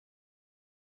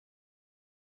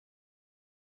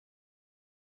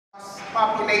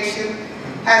population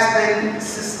has been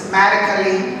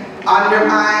systematically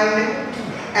undermined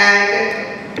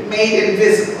and made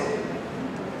invisible.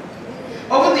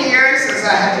 Over the years, as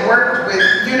I have worked with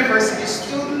university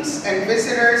students and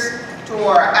visitors to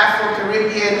our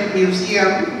Afro-Caribbean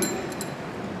Museum,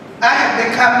 I have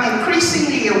become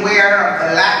increasingly aware of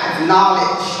the lack of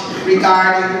knowledge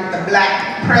regarding the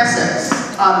Black presence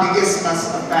on the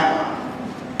Isthmus of Panama.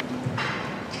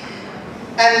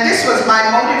 And this was my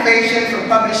motivation for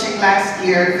publishing last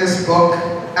year this book,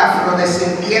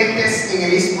 Afrodescendientes en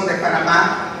el Istmo de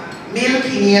Panamá,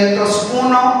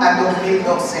 1501 a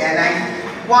 2012. And I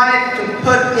wanted to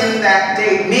put in that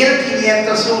date,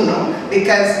 1501,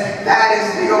 because that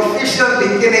is the official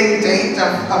beginning date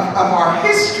of our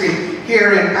history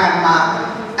here in Panama.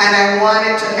 And I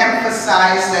wanted to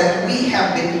emphasize that we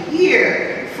have been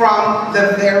here from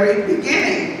the very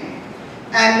beginning.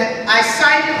 And I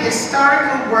cited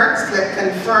historical works that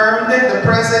confirmed the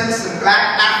presence of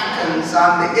Black Africans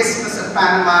on the Isthmus of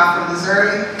Panama from as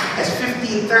early as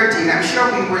 1513. I'm sure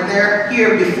we were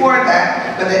here before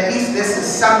that, but at least this is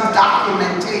some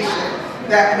documentation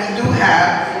that we do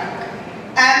have.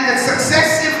 And the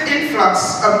successive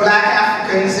influx of Black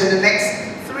Africans in the next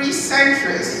 3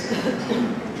 centuries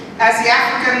as the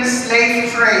African slave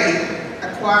trade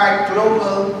acquired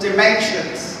global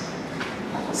dimensions.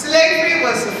 Slavery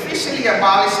was officially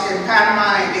abolished in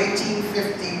Panama in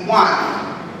 1851,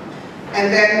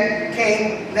 and then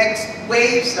came next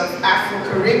waves of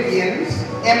Afro-Caribbean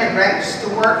immigrants to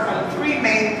work on 3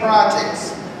 main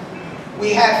projects.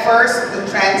 We had first the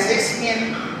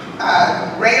Trans-Isthmian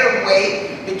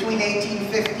Railway between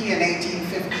 1850 and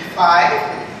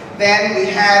 1855. Then we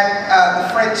had the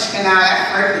French Canal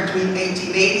effort between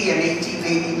 1880 and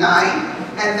 1889.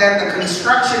 And then the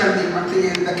construction of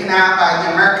the canal by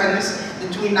the Americans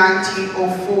between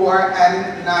 1904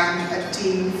 and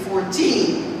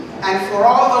 1914. And for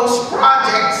all those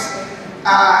projects,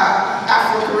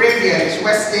 Afro-Caribbeans,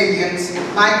 West Indians,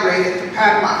 migrated to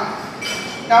Panama.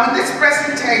 Now in this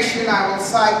presentation, I will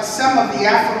cite some of the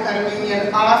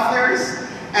Afro-Panamanian authors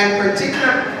and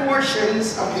particular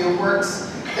portions of their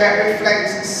works that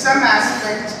reflect some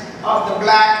aspect of the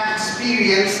Black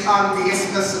experience on the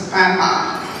Isthmus of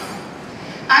Panama.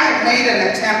 I have made an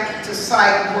attempt to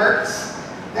cite works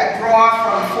that draw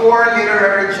from 4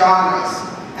 literary genres,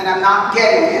 and I'm not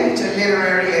getting into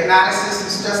literary analysis.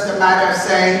 It's just a matter of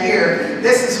saying, here,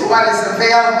 this is what is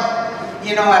available.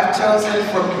 You know, I've chosen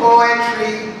for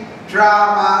poetry,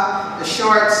 drama, the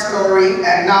short story,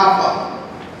 and novel.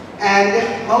 And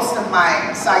most of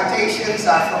my citations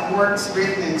are from works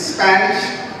written in Spanish.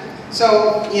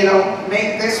 So, you know,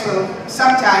 this will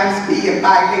sometimes be a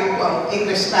bilingual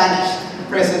English-Spanish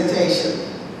presentation.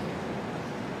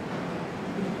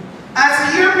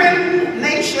 As the European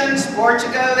nations,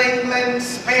 Portugal, England,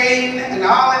 Spain, and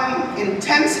Holland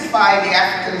intensified the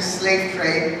African slave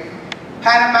trade,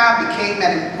 Panama became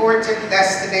an important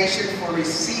destination for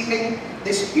receiving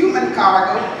this human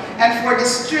cargo and for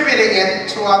distributing it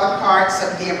to other parts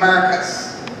of the Americas.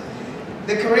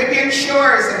 The Caribbean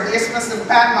shores of the Isthmus of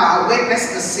Panama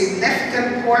witnessed a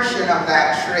significant portion of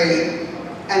that trade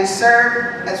and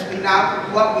served as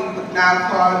what we would now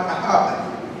call a hub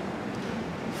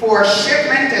for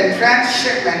shipment and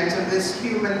transshipment of this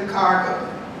human cargo.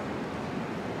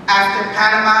 After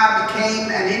Panama became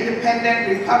an independent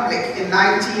republic in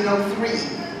 1903,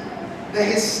 the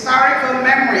historical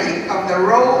memory of the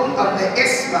role of the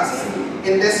Isthmus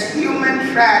in this human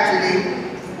tragedy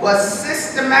was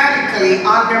systematically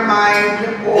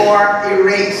undermined or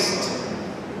erased.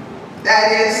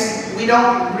 That is, we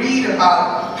don't read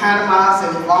about Panama's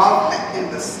involvement in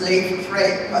the slave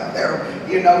trade, but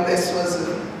this was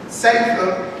a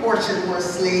central portion where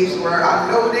slaves were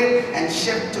unloaded and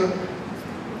shipped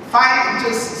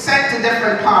sent to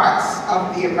different parts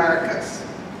of the Americas.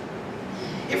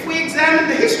 If we examine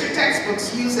the history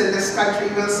textbooks used in this country,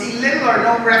 we'll see little or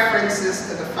no references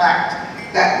to the fact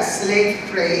that the slave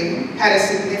trade had a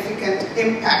significant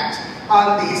impact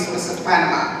on the Isthmus of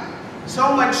Panama.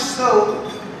 So much so,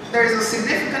 there's a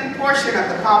significant portion of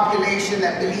the population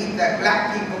that believed that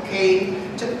Black people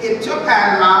came to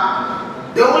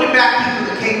Panama. The only Black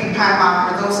people that came to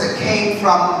Panama were those that came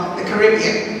from the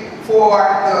Caribbean for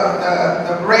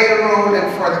the railroad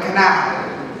and for the canal.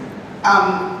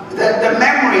 The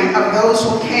memory of those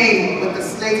who came with the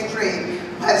slave trade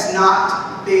has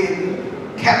not been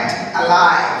kept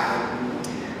alive.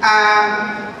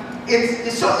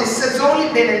 It's only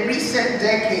been in recent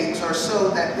decades or so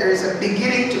that there is a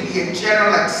beginning to be a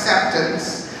general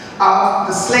acceptance of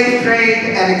the slave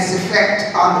trade and its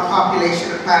effect on the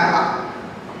population of Panama.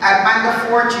 I've had the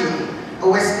fortune a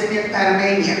West Indian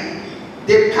Panamanian,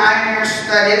 did pioneer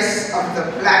studies of the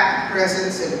black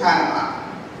presence in Panama.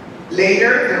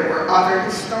 Later, there were other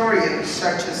historians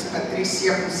such as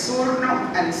Patricia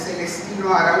Pisurno and Celestino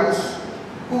Arauz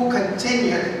who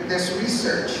continued this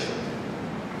research.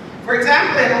 For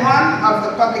example, in one of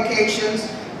the publications,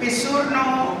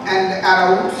 Pisurno and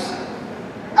Arauz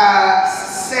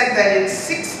said that in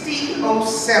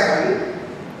 1607,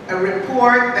 a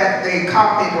report that they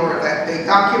copied or that they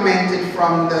documented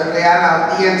from the Real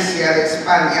Audiencia de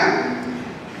España,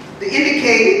 they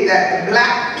indicated that the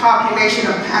black population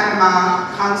of Panama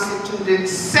constituted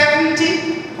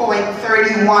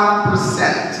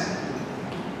 70.31%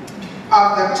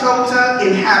 of the total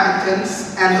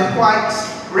inhabitants, and the whites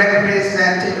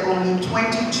represented only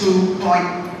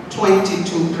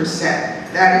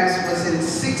 22.22%. That was in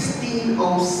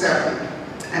 1607.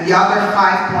 And the other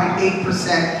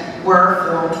 5.8% were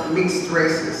for mixed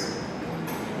races.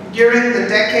 During the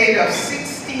decade of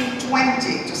 1620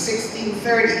 to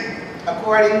 1630,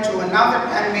 according to another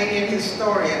Panamanian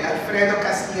historian, Alfredo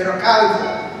Castillo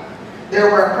Calvo,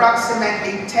 there were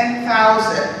approximately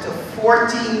 10,000 to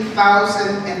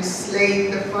 14,000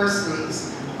 enslaved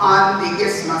persons on the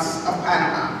Isthmus of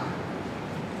Panama.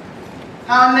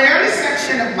 Now, in the early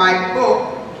section of my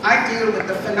book, I deal with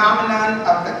the phenomenon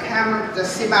of the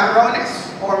cimarrones,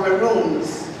 or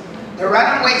maroons, the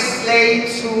runaway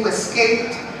slaves who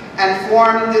escaped and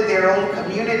formed their own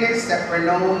communities that were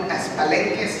known as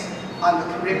palenques on the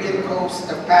Caribbean coast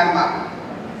of Panama.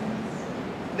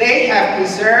 They have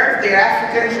preserved their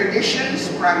African traditions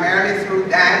primarily through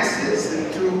dances and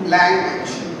through language.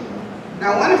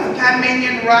 Now, one of the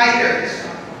Panamanian writers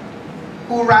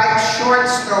who writes short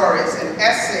stories and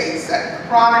essays that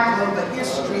chronicle the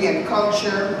history and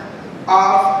culture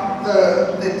of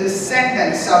the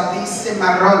descendants of these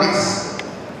cimarrones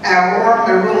or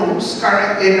maroons,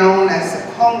 currently known as the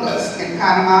Congas in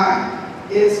Panama,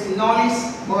 is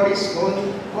Nolis Boris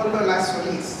Gondola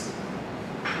Solis.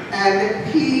 And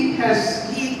he is,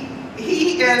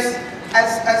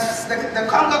 as the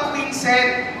Congo Queen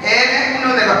said, él es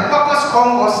uno de los pocos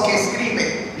Congos que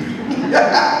escribe.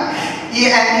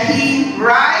 And he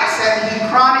writes and he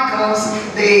chronicles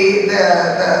the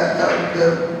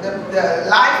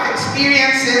life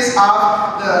experiences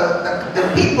of the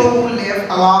people who live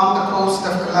along the coast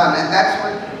of Goodin. And that's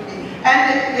what,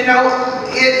 and you know,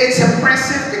 it's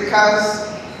impressive because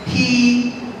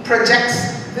he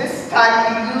projects this type,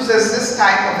 he uses this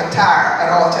type of attire at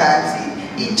all times.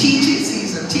 He teaches,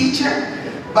 he's a teacher,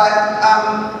 but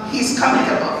he's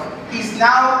comfortable. He's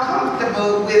now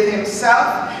comfortable with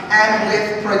himself and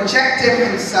with projecting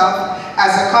himself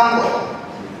as a Congo.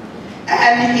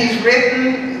 And he's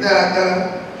written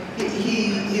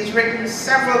he's written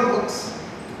several books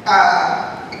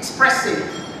expressing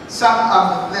some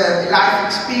of the life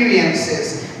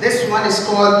experiences. This one is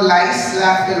called La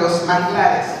Isla de los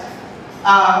Manglares.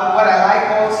 What I like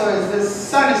also is this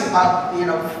son is about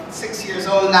 6 years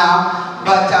old now,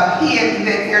 but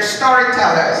they're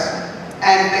storytellers.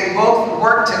 And they both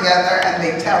work together and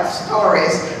they tell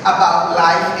stories about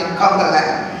life in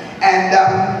Congoland. And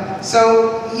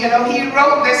so, he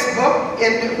wrote this book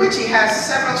in which he has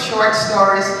several short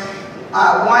stories.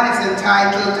 One is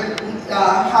entitled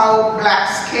How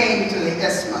Blacks Came to the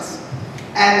Isthmus.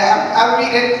 And I'll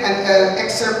read it, an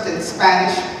excerpt in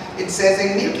Spanish. It says,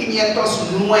 en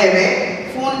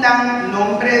 1509 fundan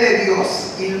Nombre de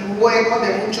Dios y luego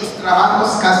de muchos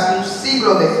trabajos, casi un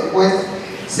siglo después,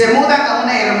 se mudan a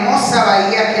una hermosa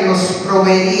bahía que los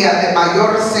proveía de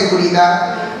mayor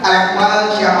seguridad, a la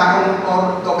cual llamaron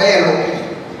Portobelo,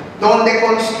 donde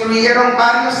construyeron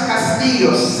varios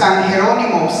castillos, San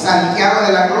Jerónimo, Santiago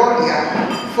de la Gloria,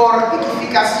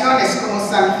 fortificaciones como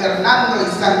San Fernando y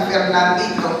San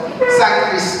Fernandito, San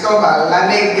Cristóbal, la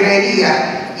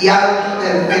Negrería y Alto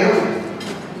del Perú,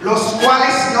 los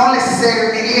cuales no les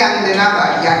servirían de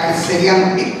nada, ya que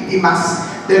serían víctimas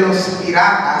de los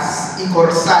piratas y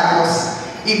corsarios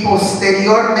y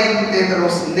posteriormente de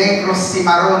los negros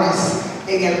cimarrones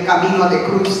en el camino de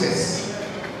cruces.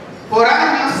 Por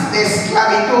años de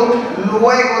esclavitud,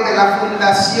 luego de la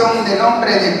fundación del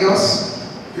Nombre de Dios,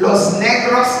 los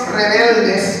negros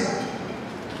rebeldes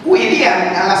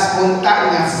huirían a las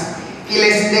montañas y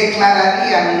les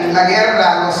declararían la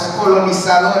guerra a los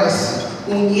colonizadores,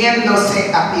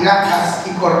 uniéndose a piratas y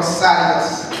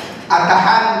corsarios,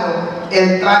 atajando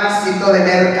el tránsito de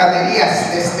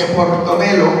mercaderías desde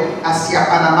Portobelo hacia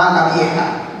Panamá la Vieja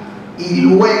y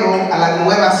luego a la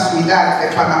nueva ciudad de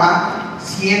Panamá,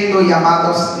 siendo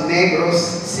llamados negros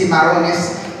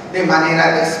cimarrones de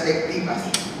manera despectiva.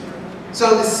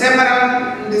 So the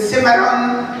Cimarron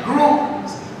group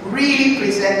really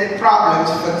presented problems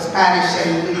for the Spanish.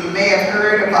 And you may have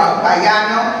heard about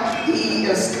Bayano. He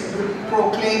is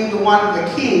proclaimed one of the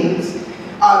kings,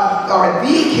 or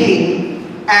the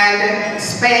king, and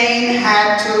Spain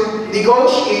had to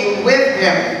negotiate with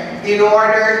him in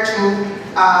order to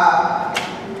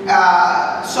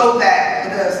so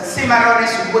that the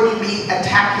Cimarrones wouldn't be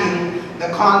attacking the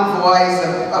convoys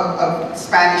of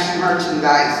Spanish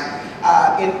merchandise.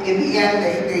 In the end,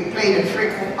 they played a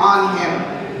trick on him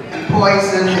and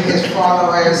poisoned his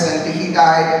followers, and he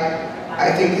died,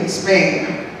 I think, in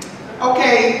Spain.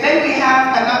 Okay, then we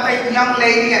have another young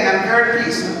lady, and I'm very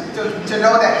pleased to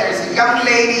know that there's a young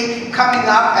lady coming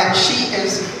up, and she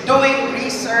is doing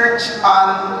research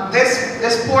on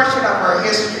this portion of her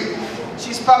history.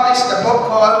 She's published a book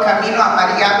called Camino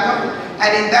Amariato,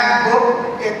 and in that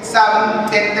book,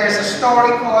 there's a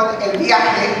story called El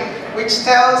Viaje, which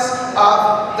tells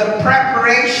of the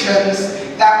preparations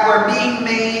that were being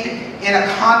made in a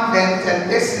convent, and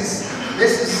this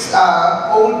is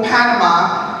old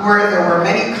Panama, where there were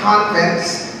many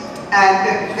convents,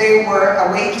 and they were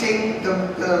awaiting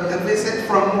the visit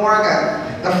from Morgan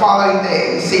the following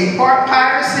day. You see,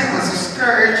 piracy was a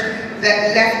scourge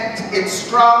that left its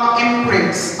strong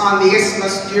imprints on the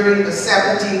isthmus during the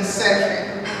 17th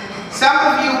century. Some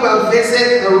of you will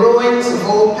visit the ruins of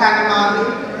old Panama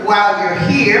while you're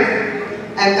here,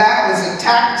 and that was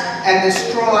attacked and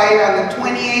destroyed on the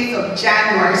 28th of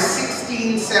January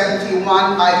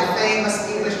 1671 by the famous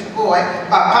English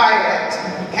pirate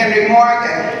Henry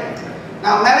Morgan.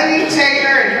 Now, Melanie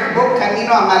Taylor, in her book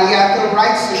Camino Amariato,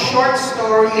 writes a short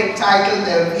story entitled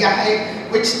El Viaje,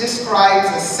 which describes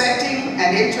the setting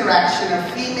and interaction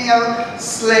of female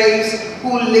slaves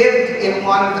who lived in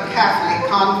one of the Catholic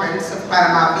convents of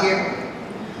Panama Viejo.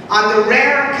 On the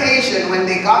rare occasion when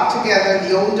they got together,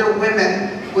 the older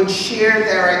women would share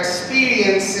their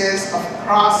experiences of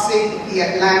crossing the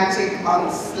Atlantic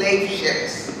on slave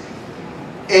ships.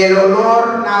 El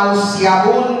olor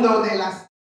nauseabundo de las